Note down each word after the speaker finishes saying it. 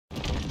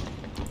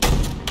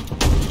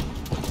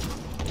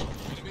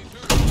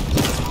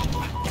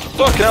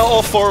Fucking hell,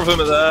 all four of them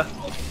are there.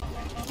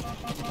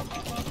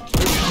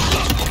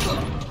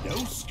 No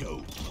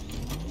scope.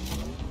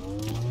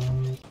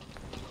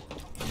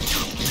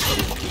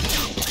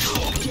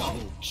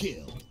 Double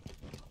kill.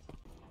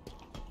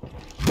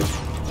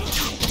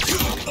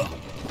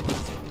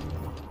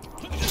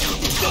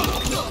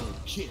 Double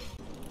kill.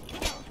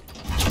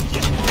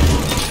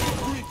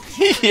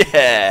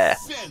 Yeah.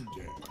 Sender.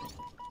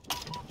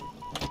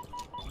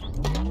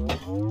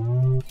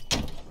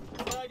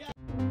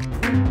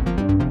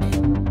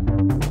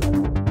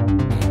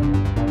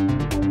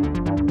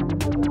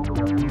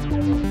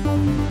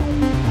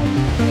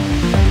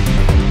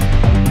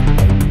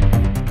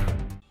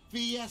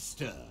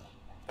 Fiesta.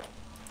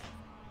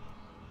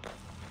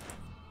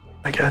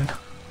 Again.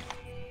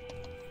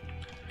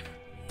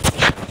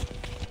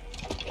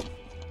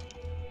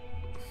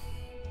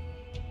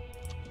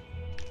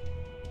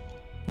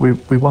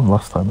 We won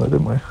last time though,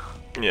 didn't we?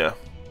 Yeah.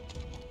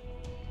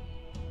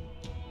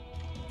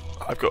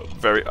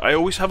 I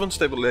always have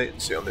unstable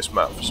latency on this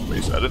map for some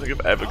reason. I don't think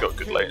I've ever got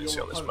good latency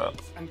on this map.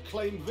 And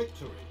claim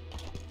victory.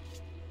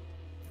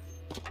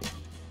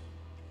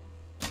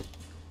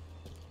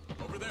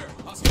 Over there.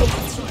 Hostile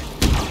on sight.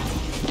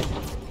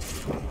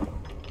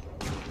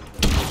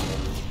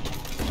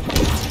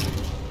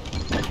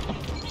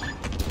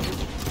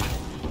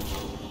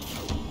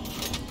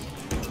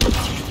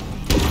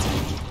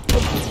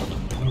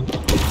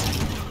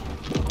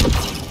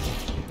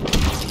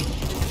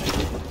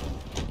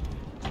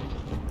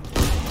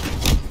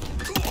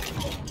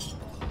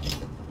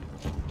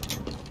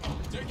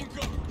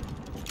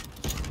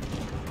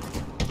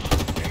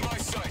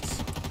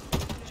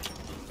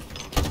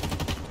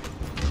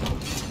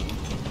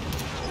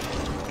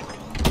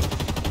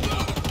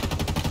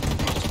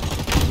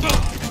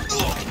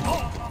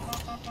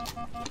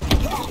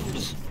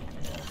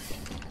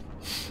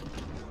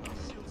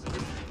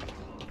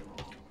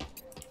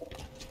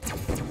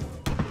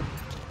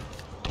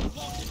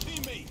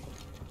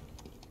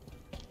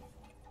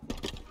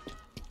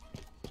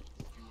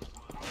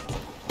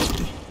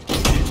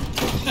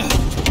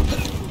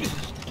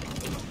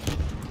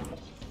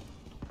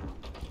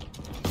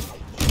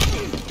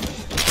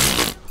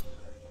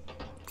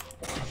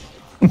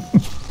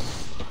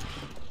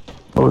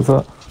 What was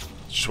that?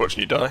 Just watching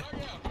you die.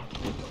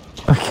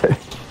 Okay.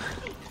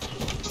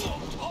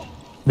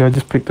 Yeah, I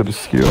just picked up a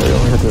skewer. I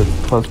only had a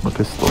plasma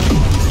pistol.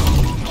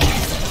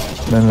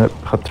 And then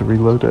I had to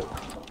reload it.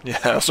 Yeah,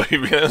 I saw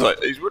you being like,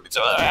 he's running to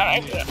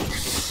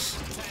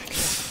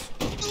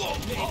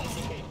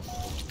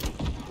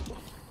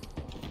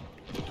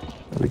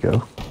There we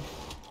go.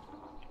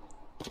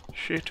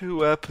 Shitty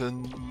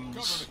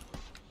weapons.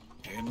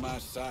 In my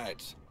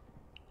sights.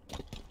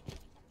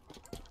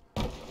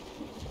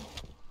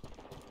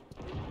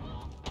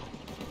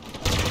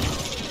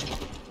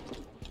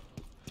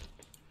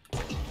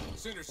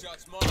 Cinder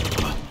shots, Mark.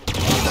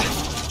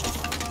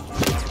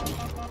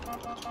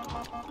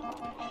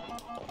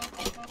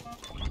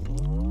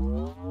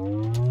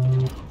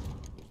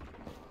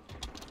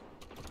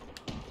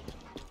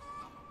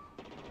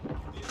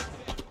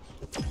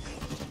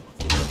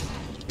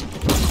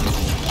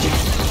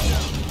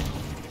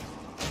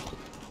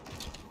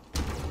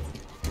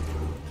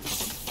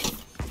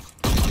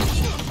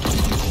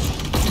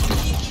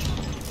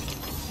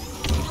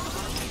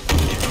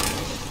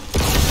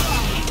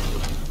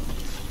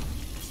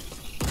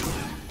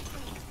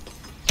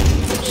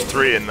 There's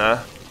 3 in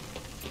there.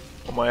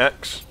 On my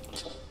X.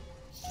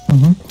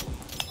 Mm-hmm.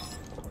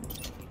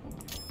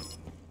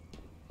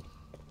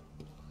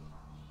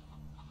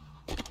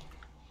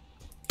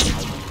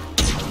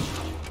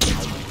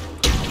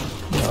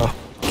 Oh.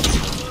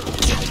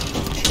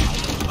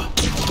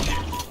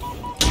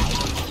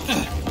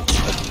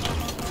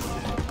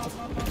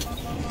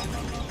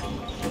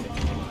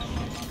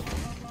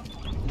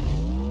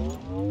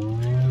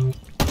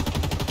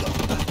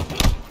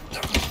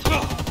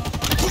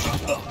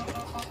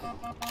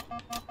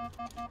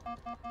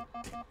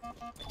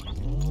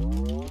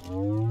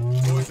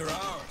 Boys are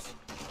ours.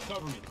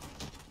 Cover me.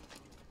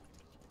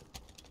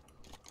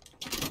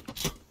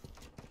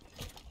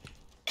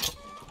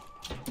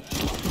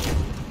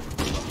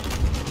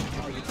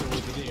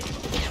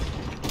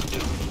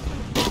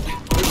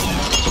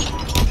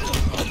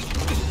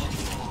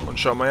 One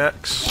shot my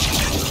X.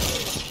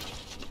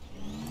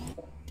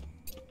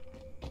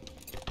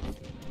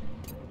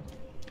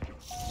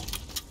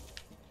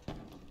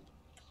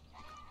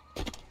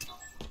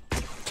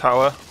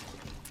 Tower.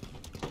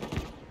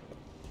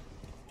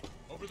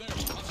 Over there.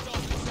 Hostile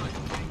in sight.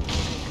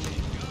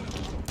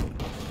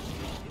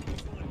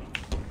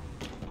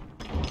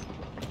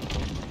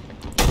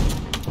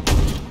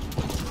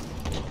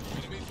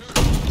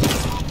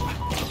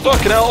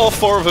 Fucking hell, all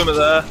 4 of them are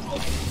there.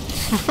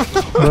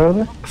 Where are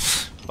they?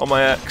 On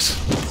my X.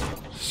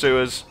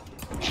 Sewers.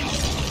 They're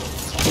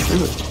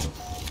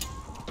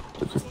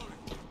just...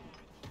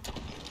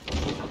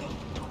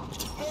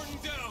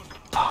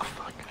 Oh,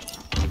 fuck.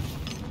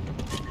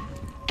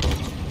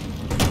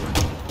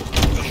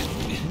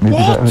 Maybe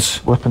better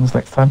with weapons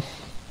next time.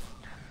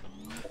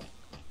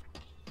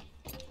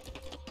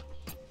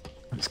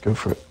 go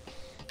for it.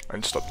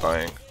 And stop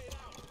dying.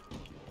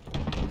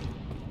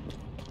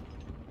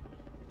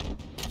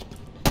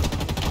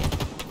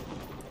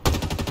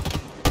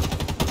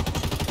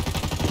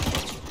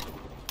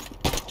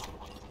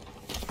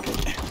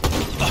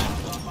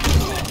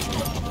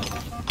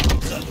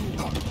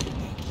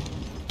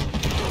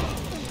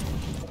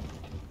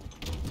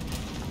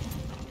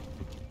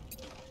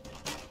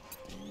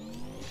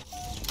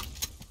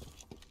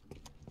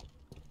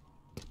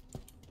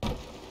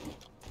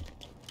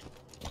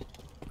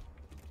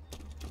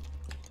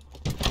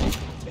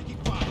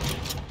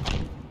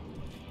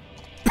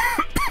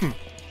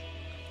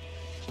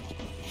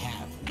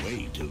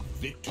 Halfway to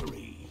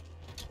victory.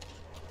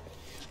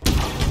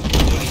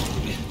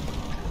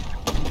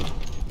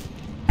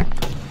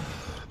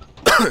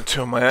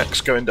 Two on my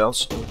ex going down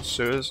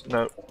sewers.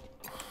 No.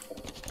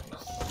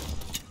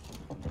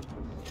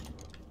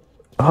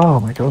 Oh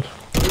my god.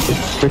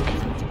 Quick.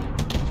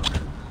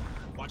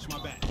 Watch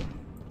my back.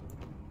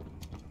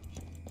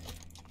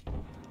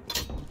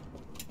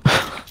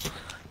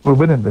 We're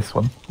winning this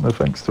one, no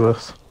thanks to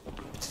us.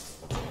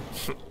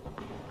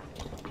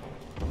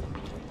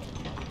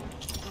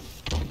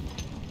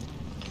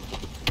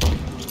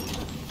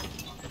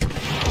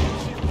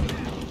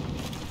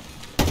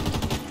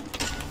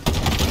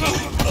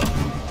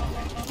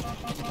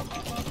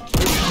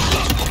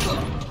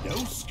 No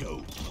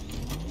scope.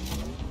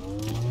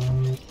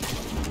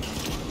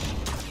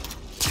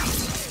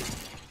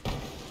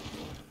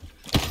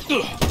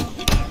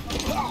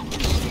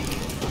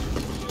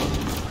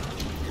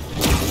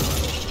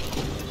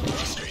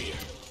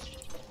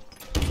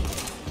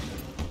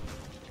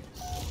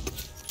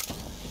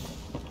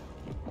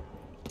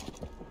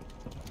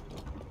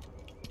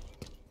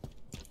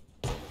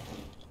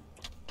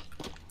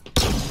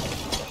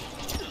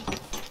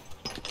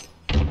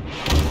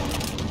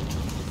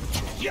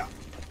 Yeah.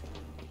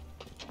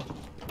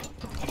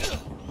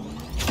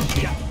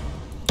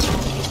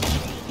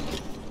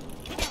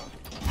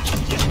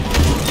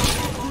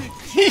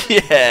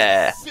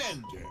 Yeah!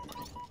 Sender.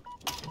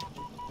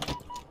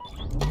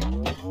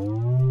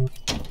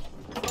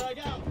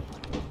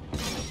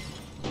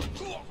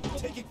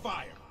 Taking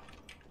fire.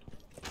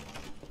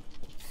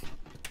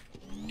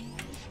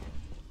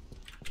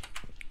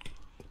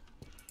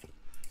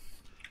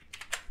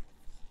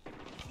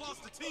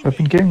 I've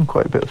been getting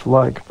quite a bit of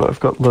lag, but I've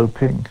got low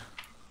ping.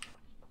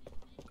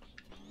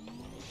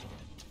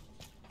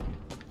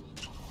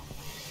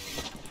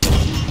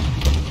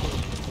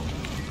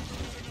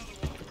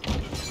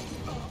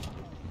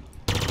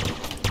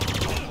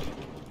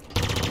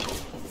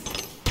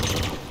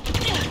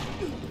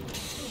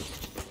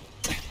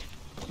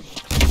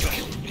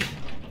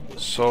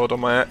 Sword on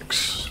my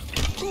ex.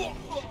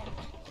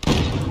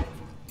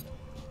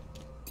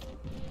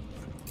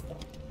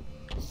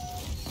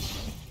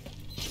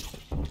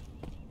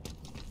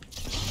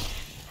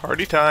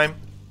 Party time.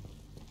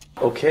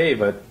 Okay,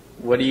 but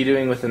what are you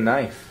doing with a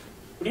knife?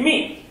 What do you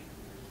mean?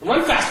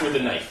 Run faster with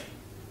a knife.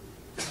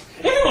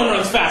 Everyone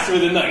runs faster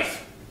with a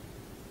knife.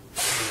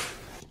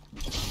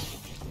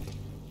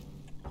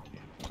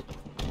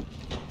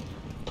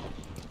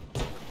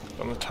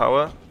 On the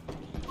tower.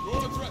 Go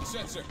on the threat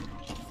sensor.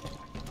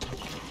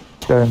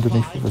 Guy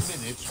underneath with a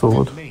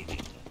sword.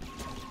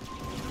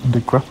 And a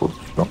grapple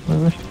shot,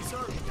 maybe?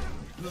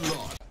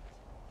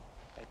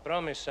 I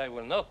promise I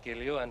will not kill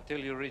you until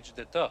you reach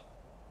the top.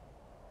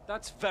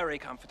 That's very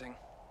comforting,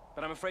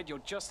 but I'm afraid you'll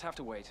just have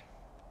to wait.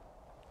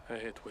 I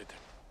hate waiting.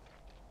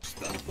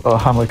 Oh,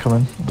 hammer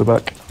coming, at the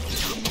back.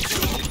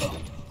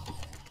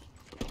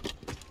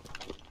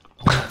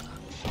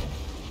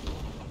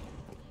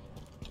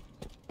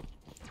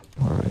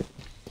 Alright.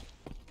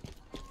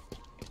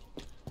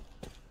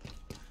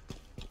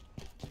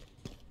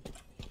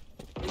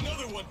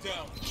 Another one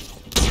down.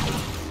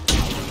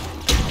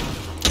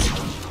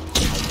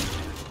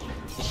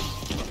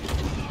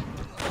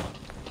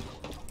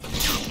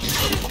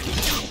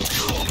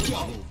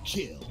 Double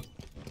kill.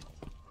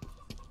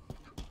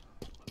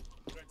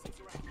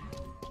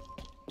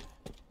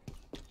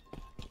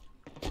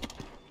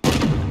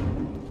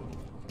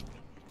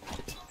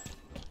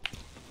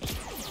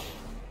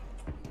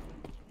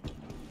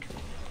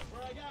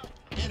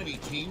 Enemy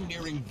team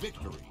nearing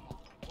victory.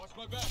 Watch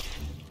my back.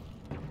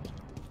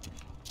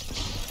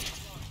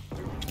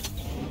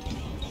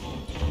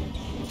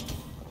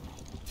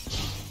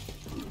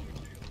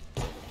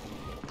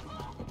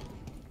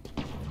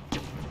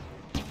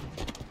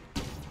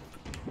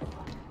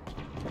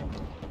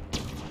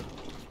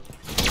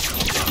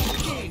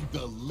 Gain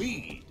the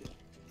lead.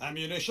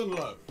 Ammunition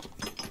low.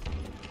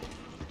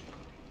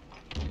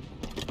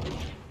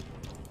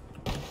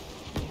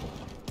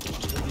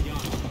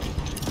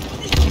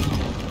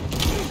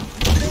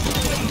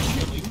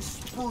 Killing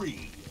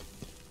spree.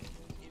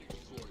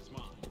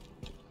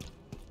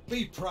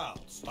 Be proud,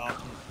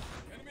 Spartan.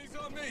 Enemies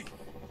on me.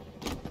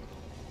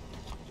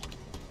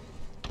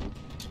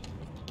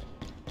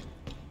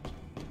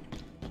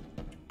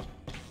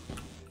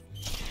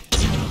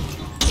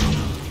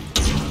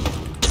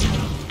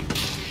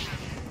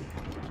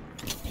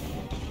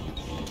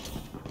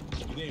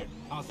 Clear.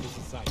 Hostiles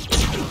in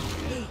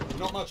sight.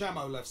 Not much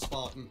ammo left,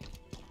 Spartan.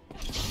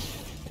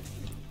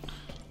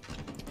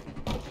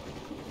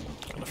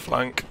 Gonna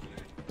flank.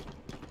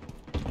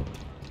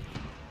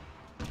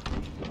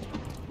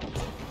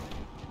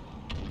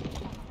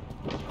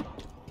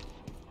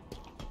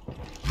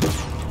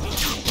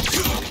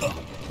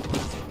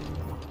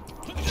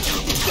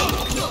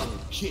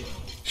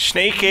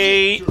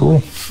 Sneaky!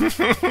 Cool.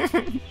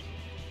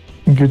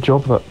 Good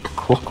job, that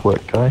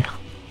clockwork guy.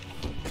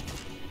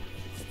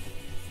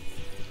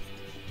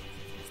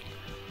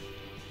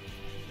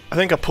 I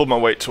think I pulled my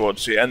weight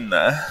towards the end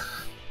there.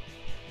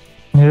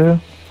 Yeah,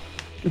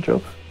 good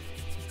job.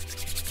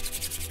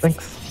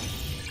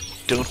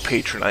 Thanks. Don't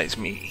patronize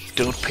me.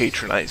 Don't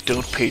patronize.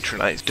 Don't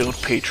patronize. Don't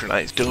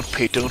patronize. Don't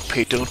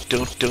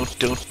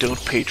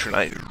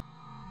patronize.